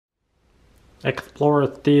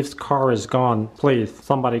Explorer Steve's car is gone. Please,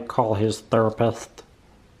 somebody call his therapist.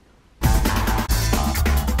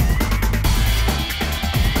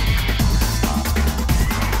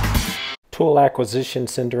 Tool acquisition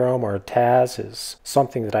syndrome, or TAS, is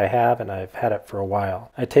something that I have, and I've had it for a while.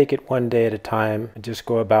 I take it one day at a time and just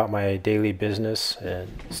go about my daily business and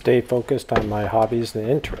stay focused on my hobbies and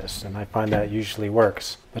interests, and I find that usually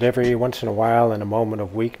works. But every once in a while, in a moment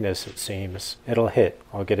of weakness, it seems, it'll hit.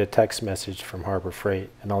 I'll get a text message from Harbor Freight,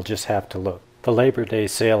 and I'll just have to look. The Labor Day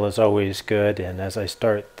sale is always good, and as I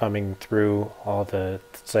start thumbing through all the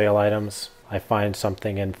sale items, I find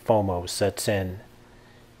something and FOMO sets in.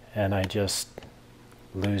 And I just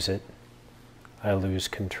lose it. I lose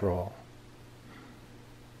control.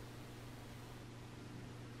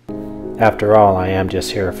 After all, I am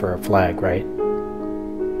just here for a flag, right?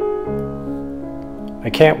 I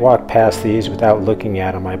can't walk past these without looking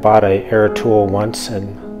at them. I bought a Air Tool once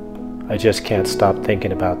and I just can't stop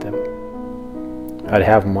thinking about them. I'd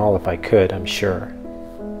have them all if I could, I'm sure.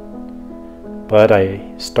 But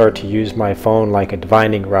I start to use my phone like a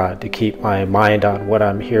divining rod to keep my mind on what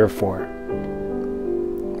I'm here for,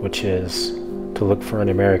 which is to look for an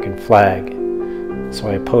American flag. So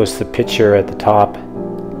I post the picture at the top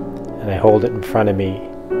and I hold it in front of me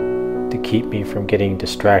to keep me from getting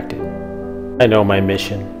distracted. I know my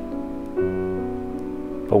mission.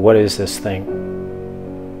 But what is this thing?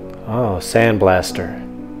 Oh, sandblaster.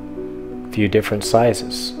 A few different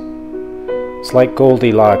sizes. It's like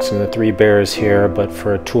Goldilocks and the Three Bears here, but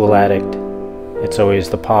for a tool addict, it's always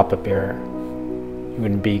the Papa Bear. You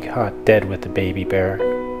wouldn't be caught dead with the baby bear.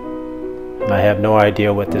 And I have no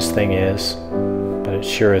idea what this thing is, but it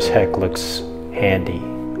sure as heck looks handy.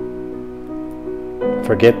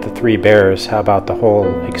 Forget the Three Bears, how about the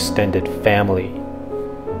whole extended family?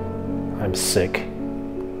 I'm sick.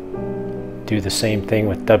 Do the same thing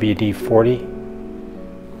with WD-40?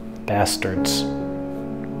 Bastards.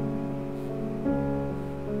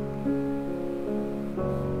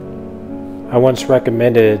 I once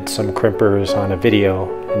recommended some crimpers on a video,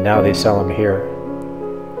 and now they sell them here,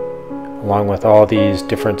 along with all these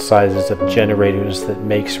different sizes of generators that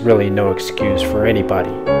makes really no excuse for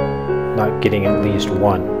anybody not getting at least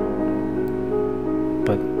one.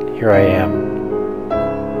 But here I am.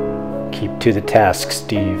 Keep to the task,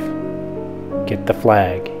 Steve. Get the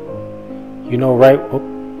flag. You know right... Whoop,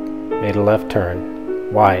 made a left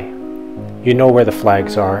turn. Why? You know where the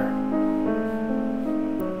flags are.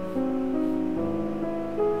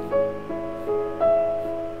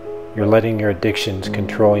 You're letting your addictions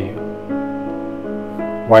control you.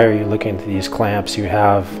 Why are you looking at these clamps? You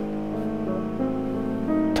have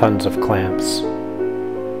tons of clamps.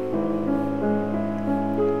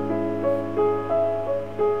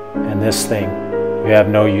 And this thing you have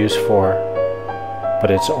no use for, but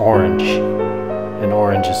it's orange. And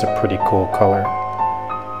orange is a pretty cool color.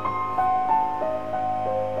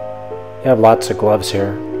 You have lots of gloves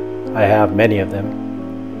here. I have many of them.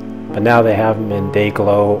 But now they have them in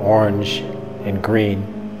Day-Glo, orange, and green.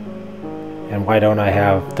 And why don't I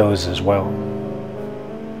have those as well?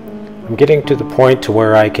 I'm getting to the point to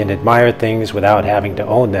where I can admire things without having to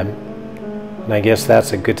own them. And I guess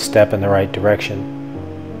that's a good step in the right direction.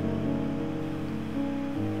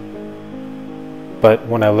 But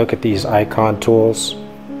when I look at these icon tools,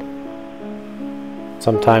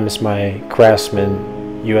 sometimes my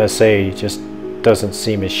Craftsman USA just doesn't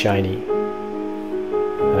seem as shiny.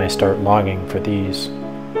 And I start longing for these.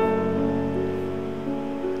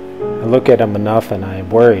 I look at them enough and I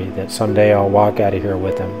worry that someday I'll walk out of here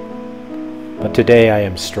with them. But today I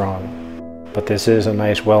am strong. But this is a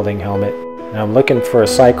nice welding helmet. And I'm looking for a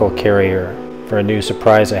cycle carrier for a new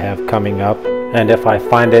surprise I have coming up. And if I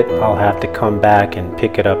find it, I'll have to come back and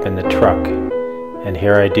pick it up in the truck. And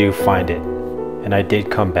here I do find it. And I did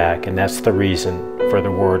come back, and that's the reason for the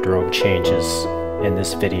wardrobe changes in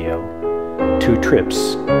this video. 2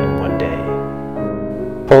 trips in one day.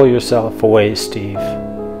 Pull yourself away, Steve.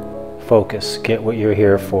 Focus. Get what you're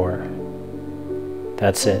here for.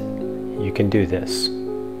 That's it. You can do this.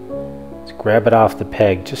 Just grab it off the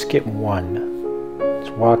peg. Just get one.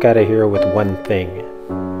 Just walk out of here with one thing.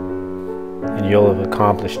 And you'll have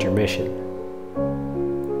accomplished your mission.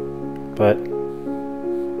 But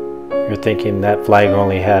you're thinking that flag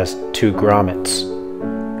only has 2 grommets.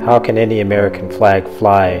 How can any American flag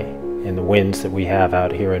fly in the winds that we have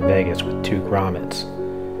out here in Vegas with 2 grommets?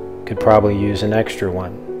 Could probably use an extra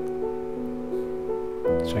one.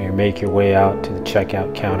 So you make your way out to the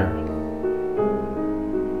checkout counter.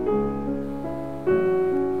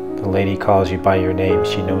 The lady calls you by your name.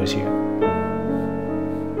 She knows you.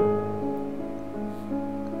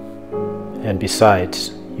 And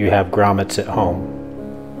besides, you have grommets at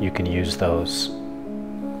home, you can use those.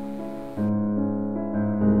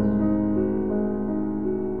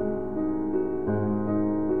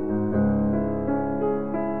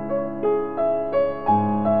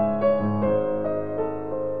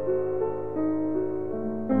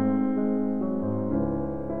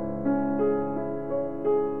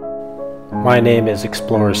 My name is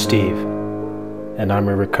Explorer Steve, and I'm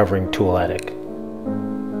a recovering tool addict.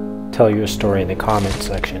 Tell your story in the comments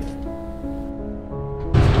section.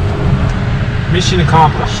 Mission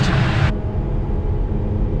accomplished.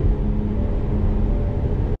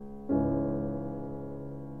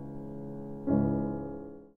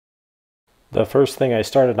 The first thing I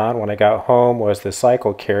started on when I got home was the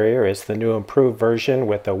cycle carrier. It's the new improved version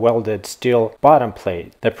with a welded steel bottom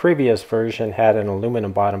plate. The previous version had an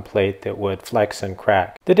aluminum bottom plate that would flex and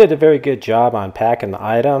crack. They did a very good job on packing the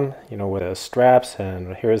item, with the straps,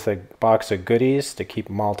 and here's a box of goodies to keep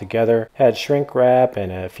them all together. Had shrink wrap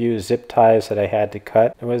and a few zip ties that I had to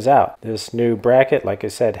cut. It was out. This new bracket, like I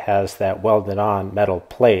said, has that welded on metal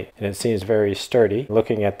plate, and it seems very sturdy.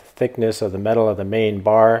 Looking at the thickness of the metal of the main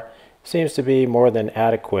bar, seems to be more than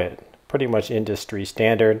adequate, pretty much industry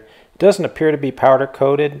standard. It doesn't appear to be powder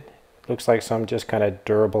coated. Looks like some just kind of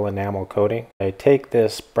durable enamel coating. I take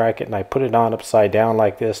this bracket and I put it on upside down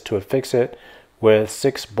like this to affix it with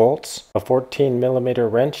 6 bolts. A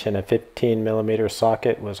 14mm wrench and a 15mm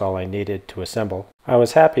socket was all I needed to assemble. I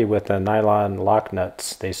was happy with the nylon lock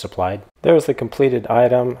nuts they supplied. There's the completed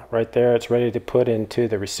item right there. It's ready to put into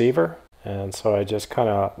the receiver. And so I just kind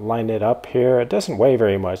of line it up here. It doesn't weigh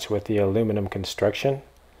very much with the aluminum construction,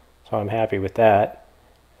 so I'm happy with that.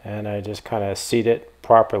 And I just kind of seat it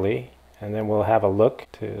properly, and then we'll have a look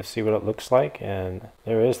to see what it looks like. And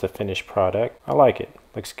there is the finished product. I like it.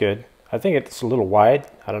 Looks good. I think it's a little wide.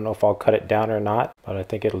 I don't know if I'll cut it down or not, but I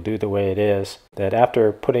think it'll do the way it is. That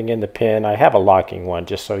after putting in the pin, I have a locking one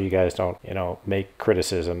just so you guys don't, make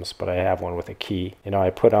criticisms, but I have one with a key. I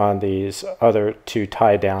put on these other 2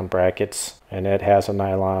 tie down brackets, and it has a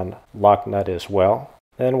nylon lock nut as well.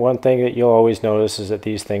 Then one thing that you'll always notice is that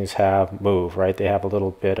these things have move, right? They have a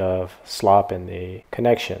little bit of slop in the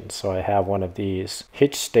connections. So I have one of these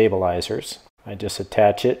hitch stabilizers. I just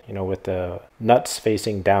attach it, with the nuts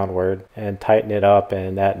facing downward and tighten it up,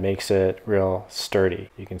 and that makes it real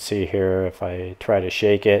sturdy. You can see here if I try to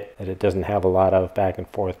shake it that it doesn't have a lot of back and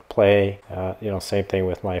forth play. Same thing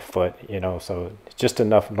with my foot, so it's just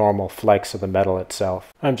enough normal flex of the metal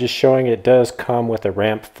itself. I'm just showing it does come with a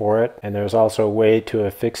ramp for it, and there's also a way to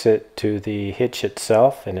affix it to the hitch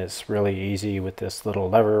itself, and it's really easy with this little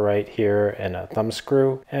lever right here and a thumb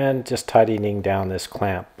screw and just tightening down this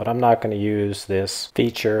clamp. But I'm not going to use this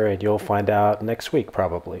feature, and you'll find out next week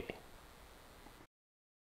probably.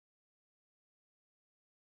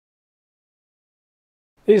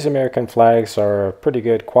 These American flags are pretty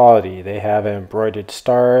good quality. They have embroidered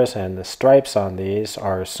stars, and the stripes on these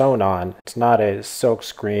are sewn on. It's not a silk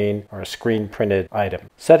screen or a screen printed item.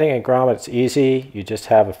 Setting a grommet's easy. You just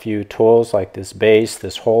have a few tools like this base,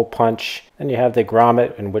 this hole punch, and you have the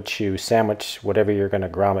grommet in which you sandwich whatever you're going to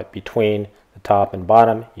grommet between the top and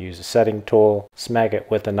bottom. Use a setting tool, smack it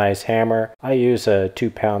with a nice hammer. I use a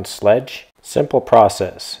 2-pound sledge. Simple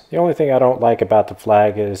process. The only thing I don't like about the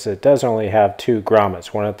flag is it does only have 2 grommets,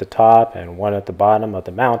 one at the top and one at the bottom of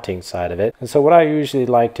the mounting side of it. And so what I usually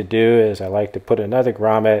like to do is I like to put another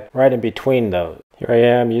grommet right in between those. Here I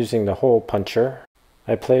am using the hole puncher.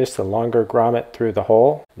 I place the longer grommet through the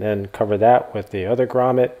hole, then cover that with the other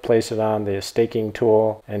grommet, place it on the staking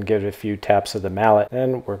tool, and give it a few taps of the mallet.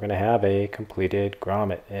 Then we're going to have a completed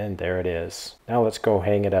grommet, and there it is. Now let's go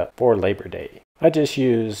hang it up for Labor Day. I just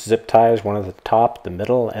use zip ties, one at the top, the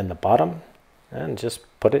middle, and the bottom, and just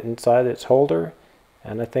put it inside its holder,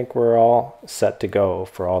 and I think we're all set to go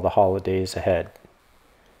for all the holidays ahead.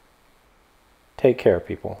 Take care,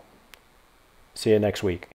 people. See you next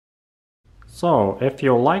week. So, if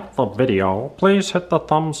you like the video, please hit the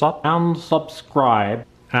thumbs up and subscribe,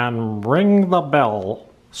 and ring the bell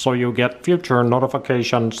so you get future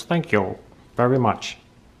notifications. Thank you very much.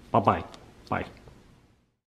 Bye-bye. Bye.